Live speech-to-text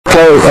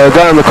go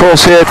down the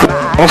course here.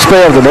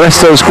 Gorospe of the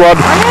Banesto squad.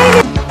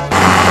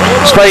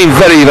 Spain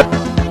very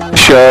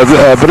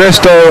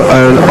Banesto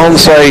and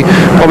Onet,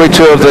 probably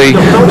two of the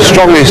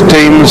strongest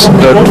teams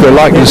that we're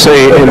likely to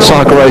see in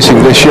cycle racing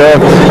this year.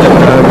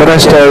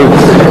 Banesto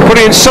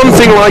putting in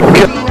something like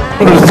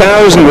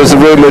 100,000 was the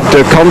rumoured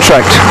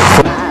contract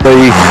for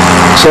the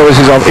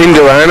services of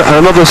Indurain, and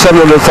another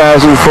 700,000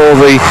 for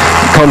the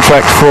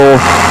contract for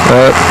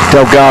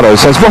Delgado.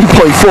 So it's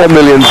 1.4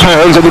 million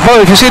pounds, and if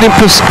you see it in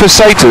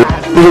pesetas,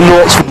 the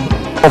noughts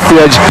off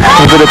the edge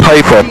of a bit of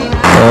paper.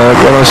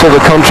 When I saw the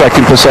contract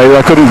in peseta,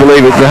 I couldn't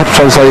believe it. They had to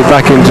translate it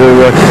back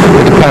into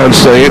pounds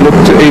sterling. It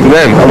looked, even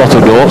then, a lot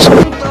of noughts.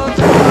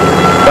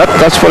 But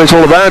that's what it's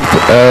all about.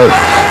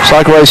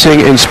 Cycle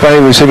racing in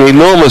Spain, we're seeing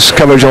enormous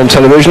coverage on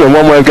television, and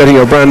one way of getting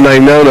your brand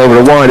name known over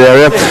a wide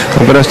area.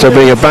 And Banesto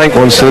being a bank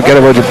wants to get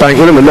over to bank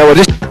with him, and no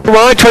addition.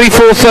 Right,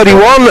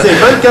 24.31.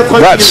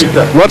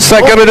 What's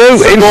that going to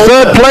do? In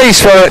third place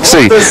for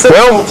Etsy.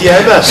 Well,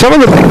 some of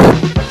the.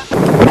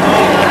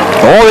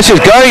 Oh, this is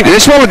going.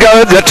 This one will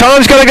go. The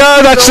time's going to go.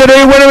 That's the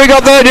new winner we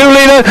got there. New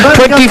leader,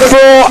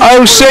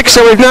 24.06.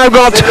 So we've now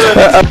got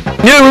a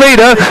new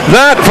leader.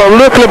 That from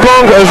Luc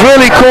Leblanc has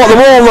really caught the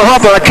wall on the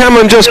hopper.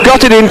 Cameron just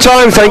got it in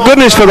time. Thank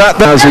goodness for that.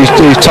 As these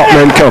top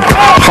men come.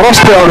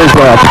 Gorospe on his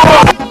way up.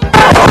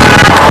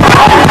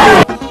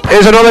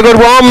 Here's another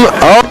good one.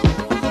 Oh.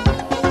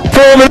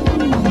 4 minutes.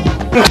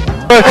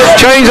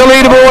 Change the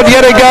leaderboard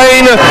yet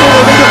again.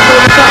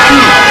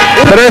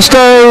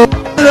 Banesto,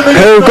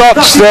 who got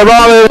their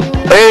rivals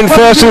in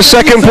first and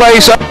second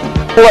place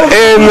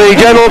in the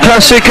general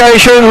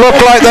classification, look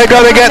like they're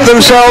going to get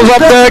themselves up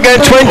there again.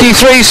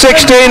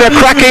 23.16, a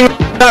cracking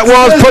that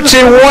was, puts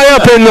him way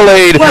up in the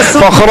lead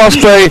for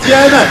Gorospe.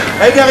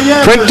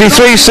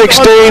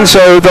 23.16,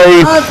 so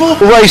they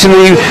race in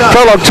the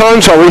prologue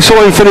time trial. We saw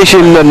him finish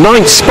in the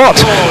 9th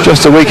spot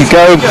just a week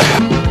ago.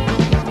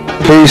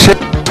 He's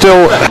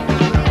still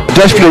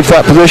desperately for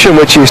that position,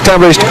 which he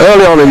established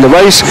early on in the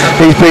race.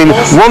 He's been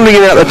wandering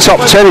out the top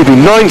 10. He's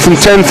been 9th and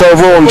 10th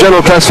overall in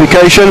general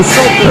classification,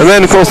 and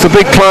then of course the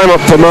big climb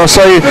up to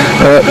Marseille,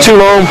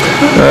 Toulon.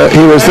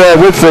 He was there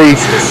with the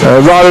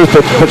riders,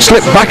 but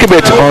slipped back a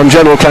bit on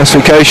general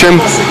classification,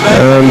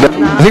 and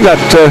I think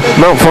that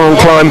Mount Faron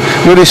climb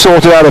really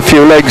sorted out a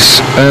few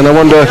legs, and I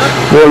wonder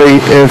really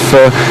if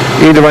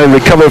Indurain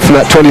recovered from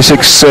that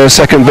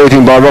 26-second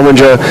beating by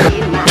Rominger,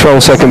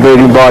 12-second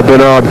beating by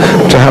Bernard,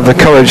 to have the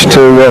courage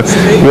to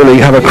really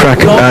have a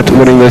crack at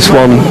winning this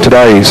one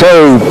today.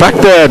 So back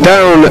there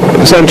down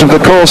the centre of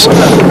the course,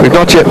 we've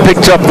not yet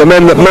picked up the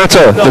men that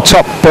matter, the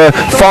top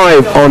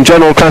 5 on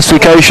general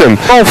classification.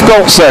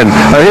 Gölz then,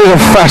 and here's a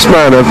fast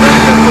man, a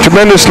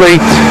tremendously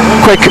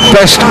quick,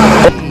 best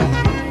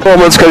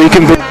performance he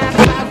can be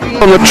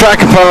on the track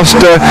past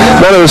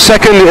Manin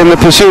second in the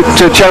pursuit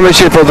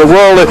championship of the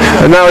world,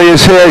 and now he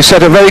is here. He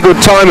set a very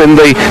good time in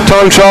the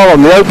time trial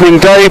on the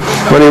opening day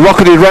when he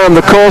rocketed round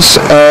the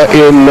course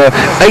in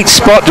 8th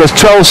spot, just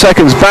 12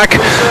 seconds back,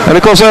 and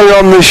of course early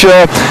on this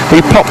year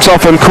he popped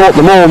off and caught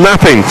them all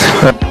napping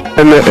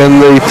in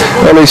the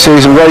early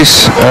season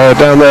race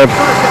down there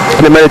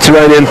in the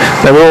Mediterranean.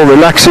 They were all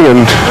relaxing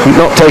and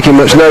not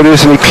taking much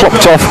notice, and he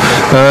clopped off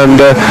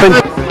and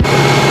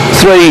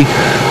 3:42.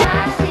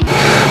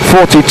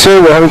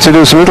 We're having to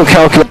do some little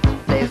calculation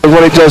of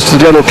what it does to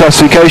the general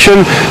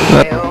classification.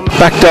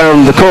 Back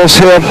down the course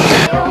here,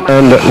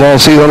 and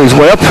whilst he's on his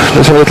way up,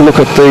 let's have a little look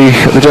at the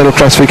general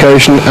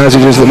classification as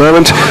it is at the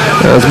moment.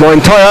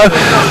 Montoya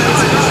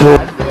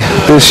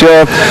this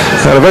year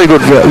had a very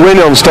good win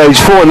on stage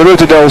 4 in the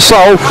Ruta del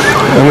Sol,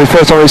 and we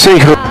first time seen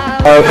him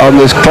on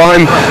this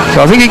climb,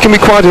 so I think he can be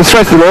quite a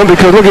threat at the moment,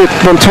 because look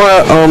at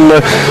Montoya on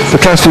the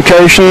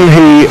classification.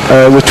 He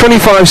was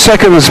 25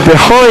 seconds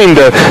behind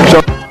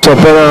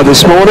Bernard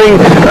this morning,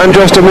 and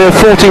just a mere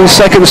 14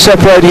 seconds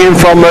separating him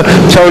from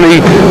Tony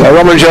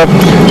Rominger.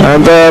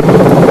 And there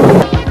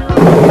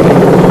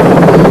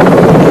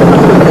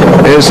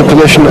is the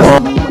position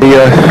of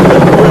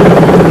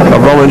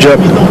Rominger.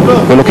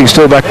 We're looking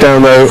still back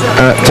down though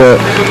at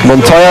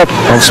Montoya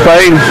of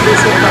Spain.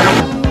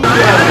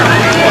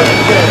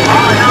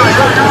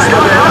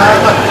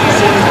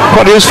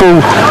 Quite a useful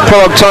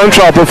prologue time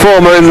trial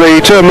performer in the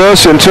Tour of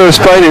Murcia and Tour of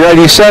Spain in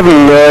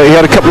 '87. He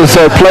had a couple of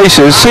third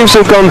places. Seems to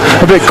have gone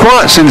a bit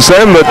quiet since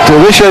then, but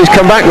this year he's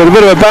come back with a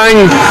bit of a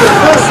bang.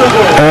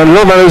 And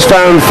another man who's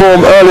found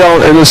form early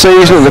on in the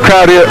season, and the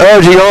crowd here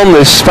urging on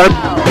this span.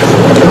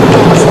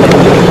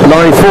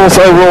 Lying 4th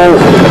overall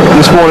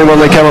this morning when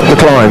they came up the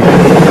climb.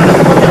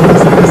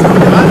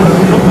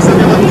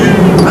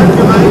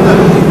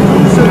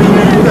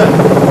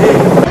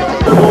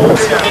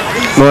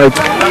 My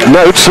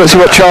notes, let's see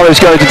what Charlie's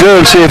going to do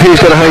and see if he's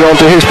going to hang on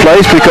to his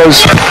place,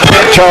 because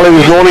Charlie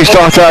this morning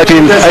started out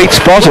in 8th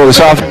spot, or this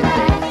afternoon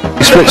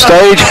split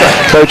stage.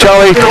 So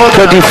Charlie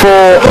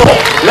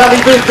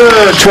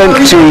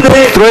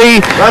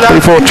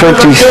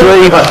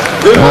 24.23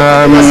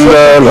 and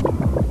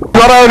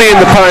not only in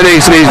the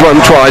Pyrenees that he's won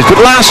twice,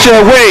 but last year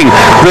winning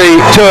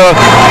the Tour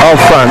of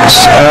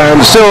France,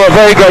 and still a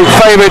very great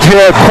favourite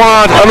here,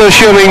 quiet,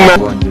 unassuming man.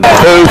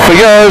 who for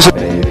years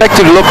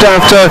looked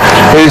after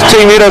his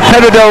team leader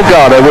Pedro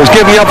Delgado, was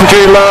given the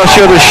opportunity last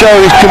year to show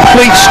his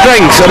complete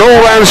strength and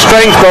all-round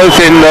strength, both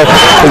in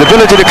his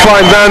ability to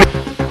climb down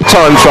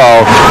time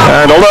trial,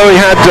 and although he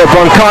had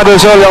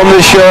bronchitis early on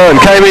this year and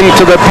came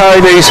into the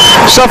Pyrenees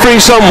suffering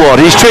somewhat,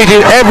 he's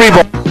treated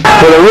everybody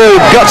with a real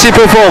gutsy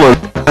performance,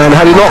 and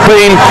had it not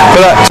been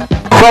for that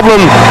problem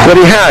that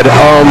he had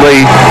on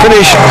the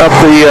finish of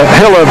the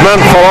hill of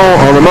Mont Follon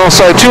on the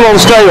Marseille Toulon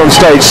stage on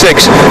stage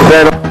 6,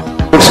 then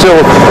would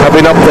still have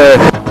been up there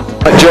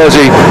at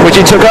Jersey, which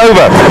he took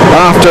over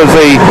after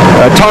the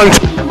time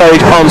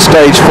stage on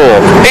stage 4.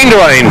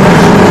 Indurain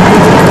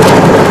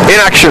in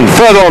action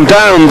further on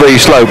down the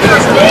slope.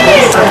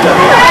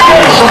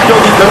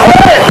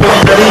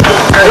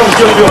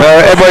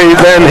 Everybody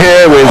then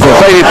here with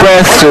bated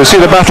breath to see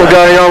the battle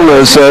going on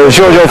as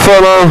Giorgio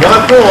Furlan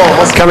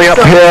coming up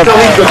here.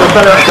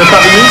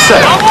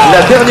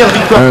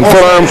 And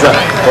Furlan,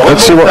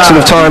 let's see what sort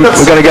of time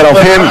we're going to get off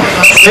him.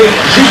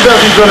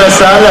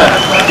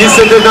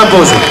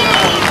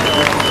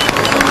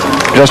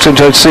 Just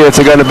to see if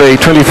they're going to be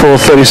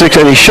 24:36,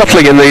 any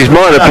shuttling in these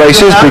minor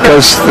places,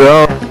 because there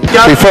are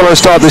the Furlan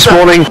start this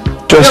morning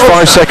just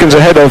 5 seconds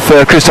ahead of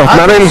Christophe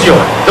Manin,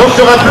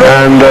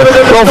 and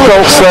Rolf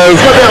Gölz, though,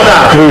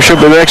 who should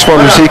be the next one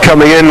to see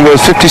coming in,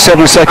 was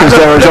 57 seconds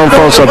down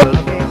Jean-François.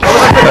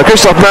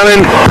 Christophe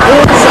Manin,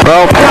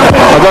 well,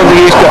 I don't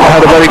think he's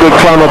had a very good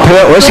climb up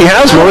here. Yes, he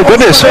has, my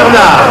goodness. I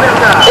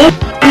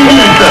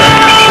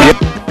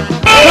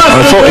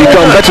thought he'd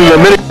done better than a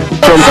minute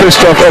from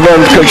Christophe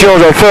and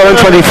Giorgio Furlan,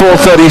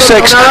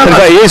 24:36, and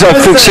there he is, a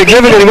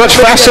significantly much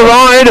faster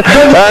ride,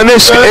 and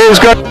this is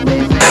got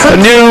a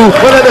new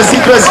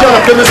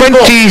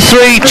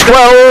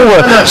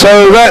 23:12,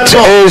 so that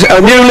is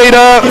a new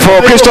leader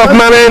for Christophe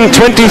Manin.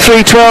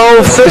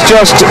 23:12 is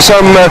just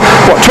some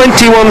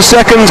 21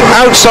 seconds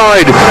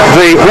outside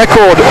the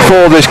record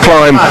for this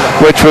climb,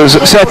 which was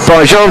set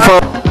by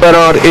Jean-François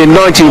Bernard in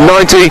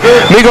 1990.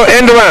 Miguel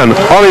Indurain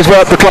on his way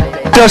up the climb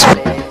just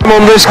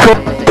on this course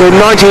in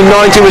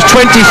 1990 was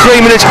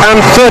 23 minutes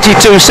and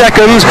 32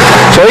 seconds,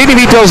 so even if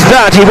he does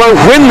that, he won't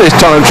win this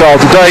time trial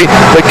today.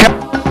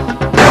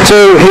 To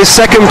his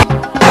second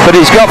that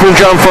he's got from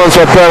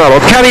Jean-François Bernard.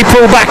 Or can he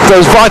pull back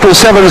those vital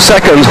 7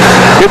 seconds?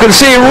 You can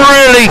see him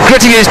really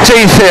gritting his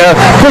teeth here,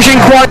 pushing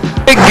quite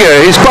big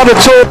gear. He's quite a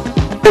tall.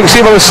 You can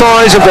see by the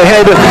size of the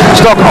head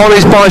stock on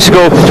his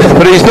bicycle,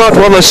 but he's not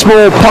one of the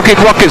small pocket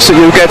rockets that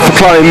you get for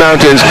climbing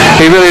mountains.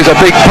 He really is a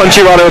big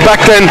punchy rider.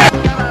 Back then,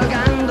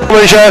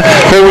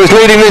 who was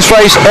leading this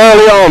race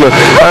early on,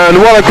 and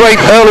what a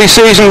great early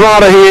season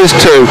rider he is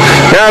too.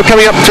 Now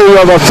coming up to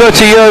about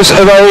 30 years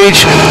of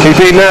age, he's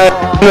been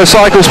in the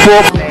cycle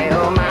sport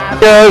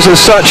years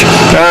as such,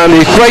 and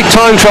his great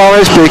time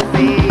trialist, the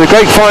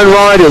great fine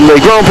ride in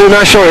the Grand Prix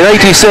National in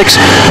 '86,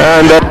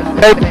 and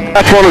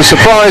that one has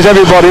surprised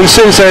everybody, and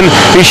since then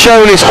he's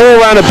shown his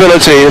all-round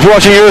ability. If you're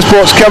watching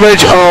Eurosport's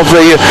coverage of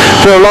the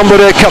Tour of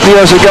Lombardy a couple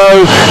of years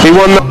ago, he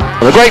won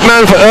a great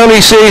man for early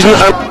season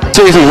and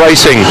season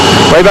racing.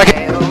 Way back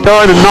in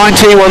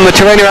 1990, won the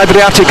Tirreno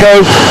Adriatico,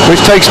 which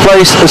takes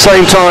place at the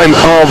same time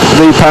of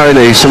the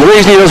Pyrenees. And the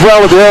reason he does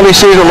well at the early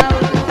season,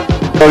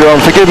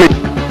 forgive me,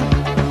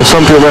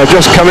 some people may have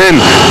just come in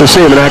to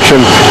see him in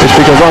action, is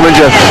because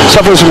Rominger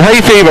suffers from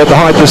hay fever at the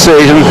height of the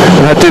season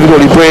and had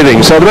difficulty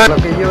breathing. So the man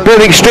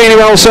breathing extremely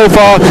well so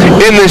far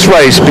in this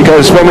race,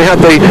 because when we had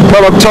the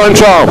prologue time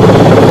trial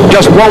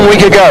just 1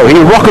 week ago, he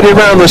rocketed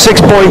around the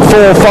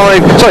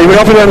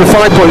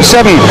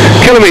 5.7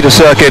 kilometre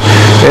circuit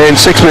in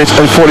 6 minutes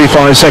and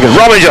 45 seconds.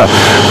 Rominger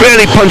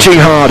really punching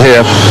hard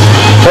here,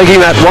 taking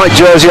that white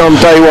jersey on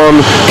day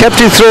one,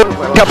 kept it through a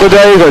couple of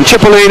days, and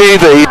Cipollini,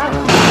 the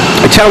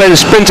Italian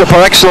sprinter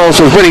par excellence,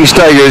 was winning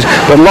stages,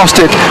 but lost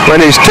it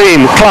when his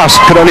team, CLAS,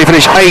 could only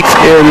finish 8th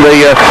in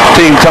the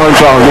team time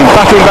trial. Been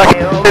battling back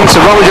into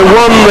Rominger,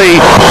 won the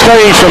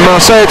stage from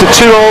Marseille to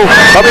Toulon,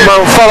 up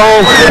Mont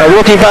Follon,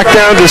 looking back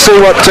down to see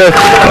what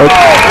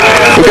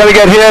we're going to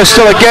get here.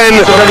 Still again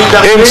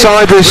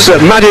inside this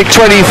magic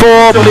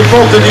 24,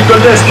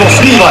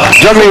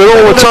 juggling with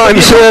all the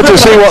times here to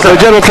see what the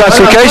general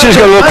classification is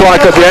going to look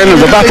like at the end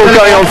of the battle.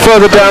 Going on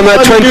further down there,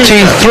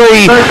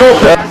 23.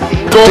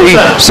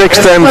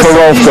 6th then for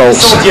Rolf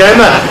Gölz.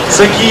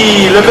 Ce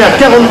qui le met à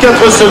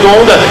 44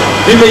 secondes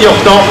du meilleur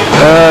temps.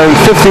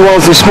 51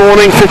 this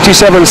morning,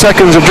 57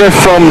 seconds adrift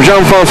from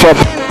Jean-François.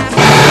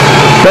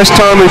 Best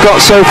time we've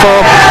got so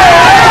far,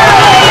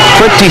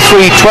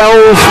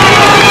 23:12,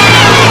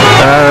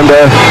 and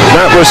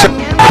that was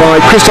by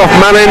Christophe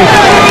Manin.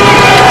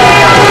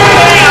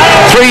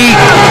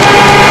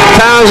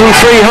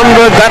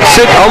 3,300, that's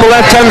it on the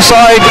left-hand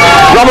side.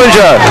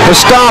 Rominger, the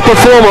star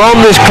performer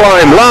on this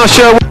climb last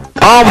year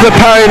of the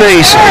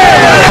Pyrenees,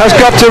 has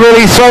got to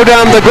really throw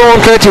down the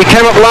gauntlet. He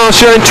came up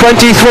last year in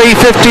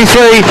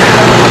 23:53.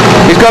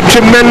 He's got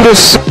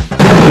tremendous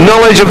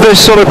knowledge of this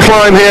sort of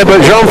climb here,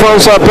 but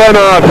Jean-François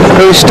Bernard,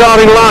 who's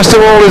starting last of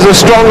all, is the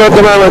stronger at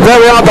the moment.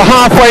 There we are at the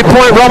halfway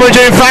point.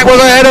 Rominger, in fact,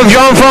 was ahead of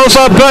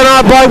Jean-François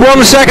Bernard by 1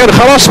 second.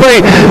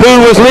 Gorospe,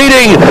 who was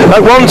leading at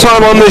one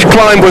time on this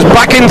climb, was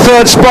back in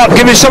third spot.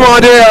 Give me some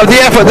idea of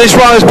the effort this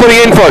rider's putting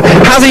in for it.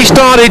 Has he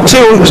started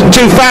too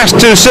fast,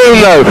 too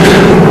soon, though?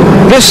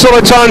 This sort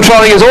of time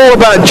trialing is all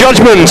about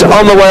judgment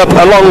on the way up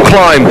a long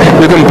climb.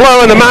 You can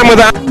blow, and the man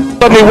with that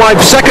suddenly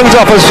wipes seconds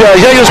off as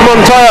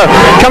Montoya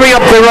coming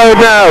up the road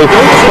now.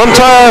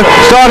 Montoya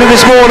started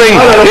this morning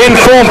in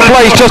fourth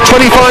place, just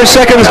 25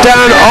 seconds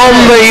down on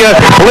the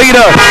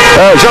leader,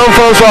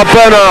 Jean-François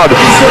Bernard.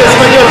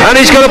 And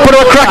he's going to put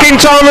up a cracking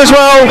time as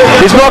well.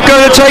 He's not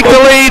going to take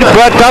the lead,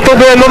 but that'll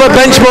be another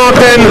benchmark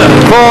then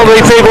for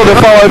the people to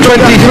follow.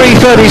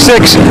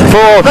 23:36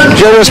 for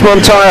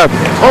Montoya.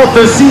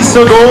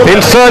 In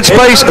third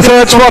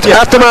spot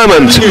at the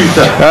moment.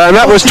 And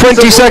that was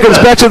 20 seconds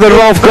better than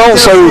Rolf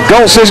Gölz, so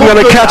Gölz isn't going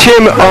to catch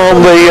him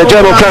on the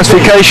general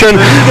classification.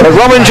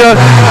 Rominger,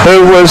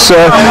 who was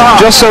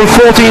just some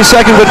 14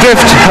 seconds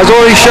adrift, has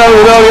already shown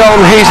that early on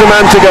he's the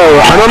man to go.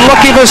 And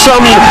unlucky for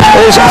some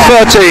is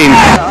 13.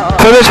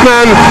 For this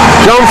man,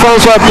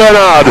 Jean-François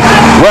Bernard,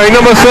 wearing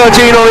number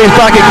 13 on his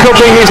back, it could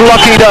be his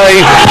lucky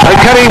day. And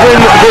can he win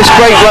this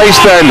great race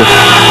then?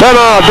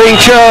 Bernard being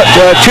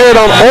cheered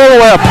on all the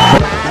way up.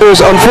 Who's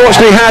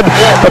unfortunately had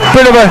a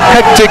bit of a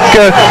hectic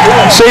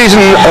season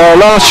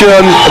last year,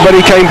 but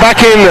he came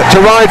back in to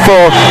ride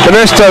for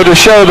Banesto to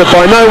show that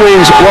by no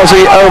means was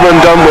he over and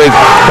done with.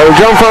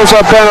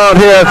 Jean-François Bernard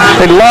here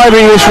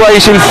enlivening this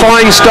race in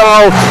fine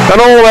style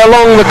and all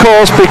along the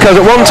course, because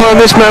at one time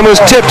this man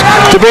was tipped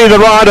to be the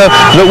rider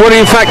that would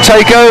in fact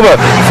take over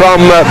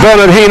from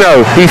Bernard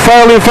Hinault. He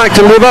failed in fact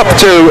to live up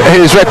to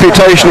his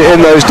reputation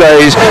in those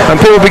days, and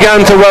people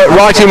began to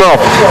write him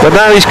off. But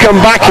now he's come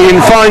back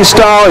in fine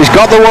style. He's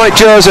got the white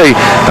jersey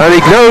and he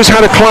knows how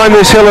to climb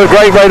this hill at a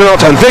great rate or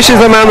not, and this is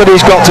the man that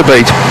he's got to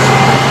beat.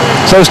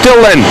 So still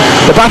then,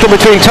 the battle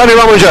between Tony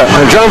Rominger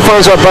and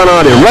Jean-François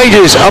Bernard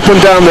rages up and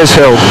down this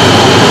hill.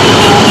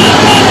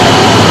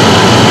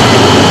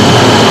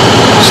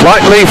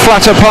 Slightly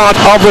flatter part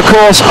of the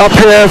course up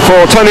here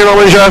for Tony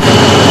Rominger.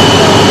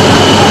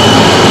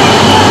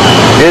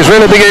 He's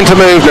really beginning to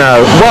move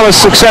now. What a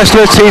success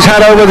list he's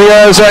had over the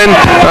years then,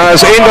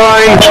 as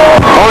Indurain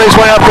on his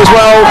way up as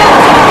well.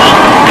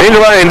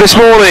 Indurain this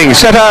morning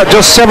set out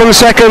just 7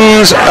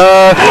 seconds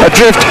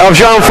adrift of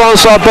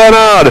Jean-François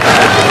Bernard.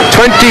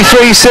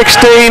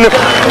 23:16.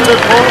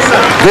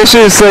 This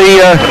is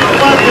the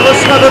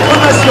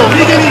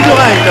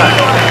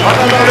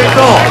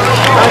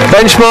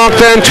benchmark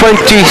then,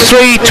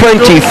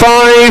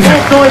 23:25.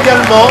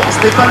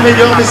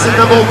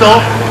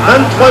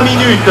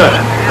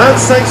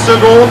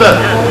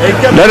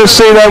 Let us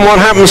see then what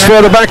happens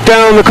further back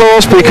down the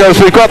course, because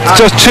we've got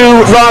just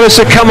two riders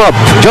to come up,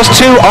 just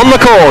two on the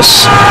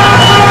course.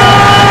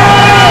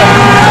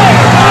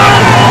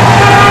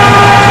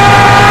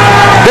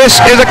 This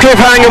is a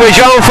cliffhanger with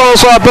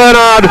Jean-François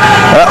Bernard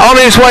on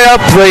his way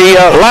up, the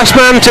last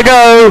man to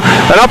go,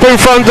 and up in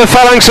front the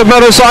phalanx of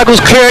motorcycles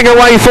clearing a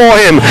way for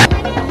him.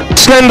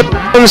 Slender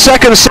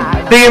seconds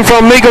in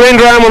from Miguel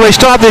Indurain when they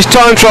start this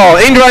time trial.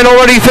 Indurain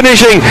already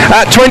finishing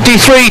at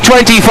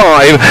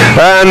 23:25,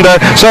 and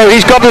so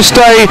he's got to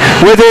stay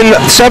within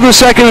 7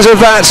 seconds of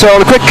that. So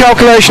on a quick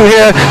calculation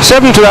here,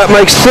 7 to that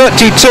makes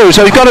 32.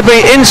 So he's got to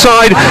be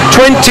inside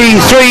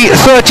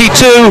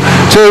 23:32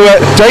 to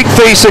take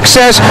the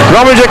success.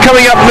 Rominger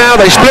coming up now.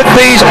 They split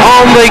these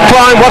on the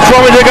climb. What's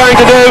Rominger going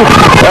to do?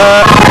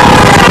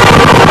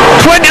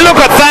 20, look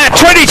at that,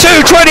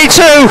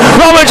 22:22.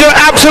 Rominger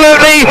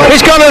absolutely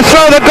is going to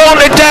throw the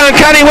gauntlet down.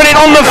 Can he win it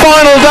on the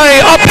final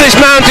day up this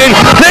mountain?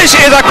 This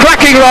is a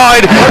cracking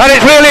ride, and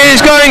it really is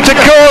going to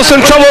cause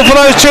some trouble for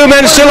those two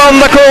men still on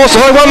the course,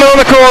 or one man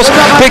on the course,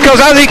 because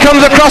as he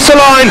comes across the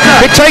line,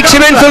 it takes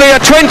him into the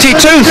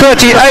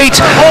 22:38.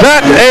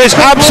 That is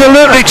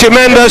absolutely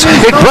tremendous.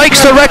 It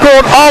breaks the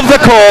record of the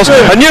course.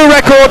 A new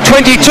record,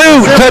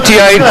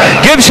 22:38,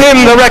 gives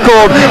him the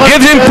record,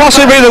 gives him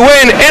possibly the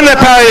win in the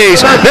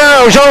París.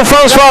 Now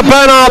Jean-François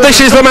Bernard,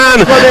 this is the man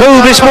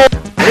who this morning,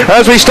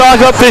 as we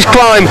started up this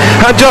climb,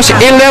 had just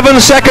 11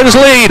 seconds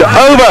lead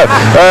over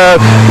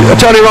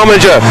Tony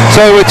Rominger.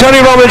 So with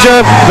Tony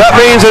Rominger, that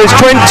means that it's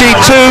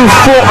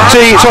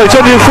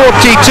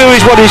 22:42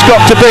 is what he's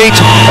got to beat.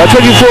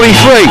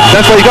 22:43.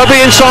 That's what he's got to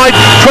be inside.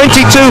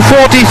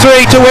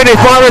 22:43 to win,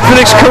 if my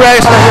arithmetic's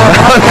correct.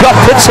 I've got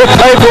bits of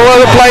paper all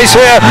over the place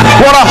here.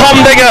 What a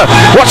humdinger.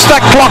 Watch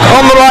that clock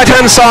on the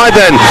right-hand side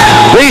then.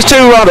 These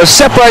two riders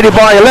separated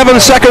by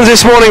 11 seconds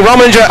this morning,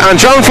 Rominger and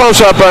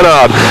Jean-François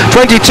Bernard.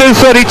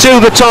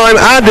 22:32 the time,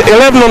 add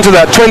 11 onto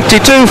that,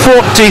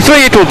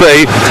 22:43 it'll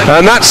be,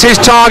 and that's his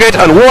target,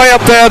 and way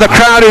up there the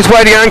crowd is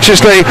waiting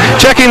anxiously,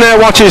 checking their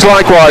watches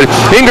likewise.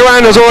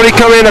 Indurain has already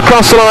come in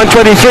across the line,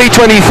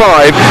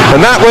 23:25,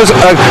 and that was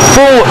a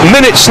full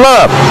minute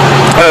slower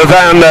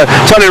than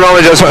Tony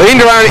Rominger. So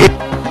Indurain,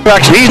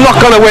 actually, he's not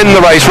going to win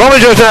the race.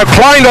 Rominger has now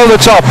climbed over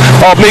the top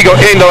of Miguel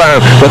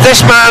Indurain, but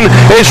this man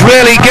is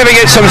really giving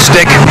it some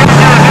stick.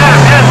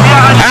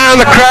 And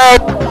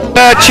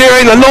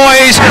cheering, the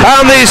noise,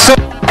 and the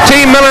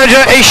team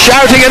manager is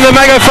shouting in the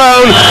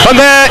megaphone, and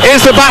there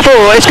is the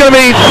battle. It's going to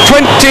be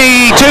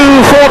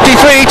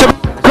 22:43 to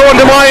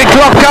according to my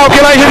clock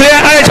calculation here,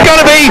 and it's going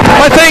to be,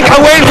 I think, a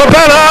win for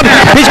Bernard.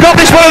 He's got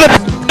this one of the...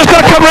 He's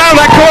got to come round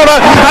that corner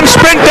and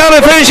sprint down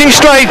the finishing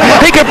straight.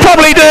 He could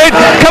probably do it.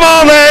 Come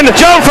on then,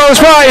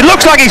 Jean-François. It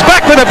looks like he's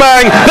back with a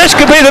bang. This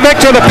could be the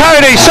victor of the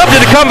París,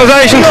 subject to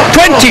conversation.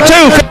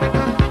 22.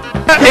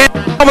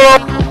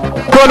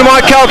 According to my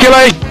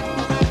calculation,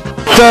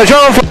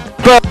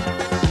 Jean-François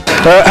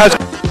has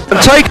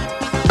taken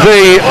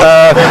the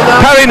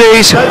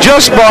París-Niça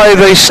just by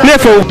the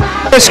sniffle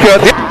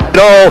biscuit.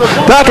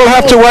 That'll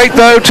have to wait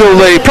though till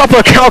the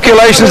proper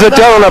calculations are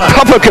done on a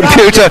proper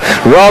computer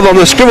rather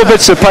than the scribble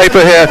bits of paper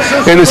here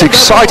in this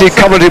excited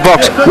commentary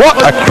box.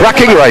 What a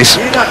cracking race.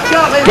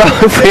 But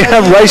if we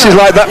have races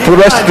like that for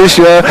the rest of this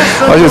year,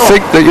 I should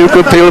think that you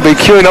good people will be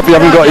queuing up. You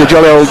haven't got your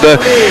jolly old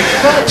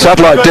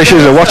satellite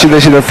dishes or watching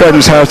this in a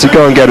friend's house to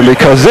go and get them,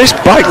 because this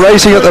bike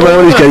racing at the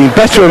moment is getting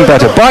better and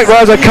better. Bike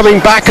rides are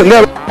coming back, and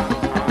they're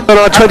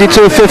on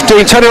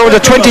 22:15, turning over to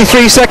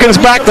 23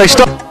 seconds back. They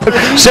stop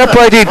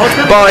separated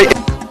by,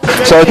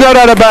 so there's no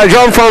doubt about it,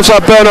 Jean-François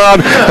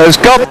Bernard has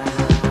got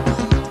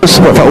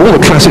all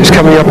the classics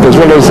coming up as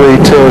well as the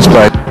tours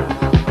played.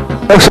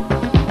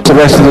 The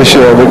rest of this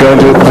year we're going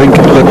to think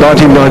that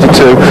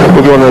 1992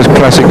 will be one of those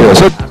classic years.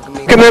 So,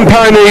 and then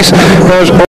París has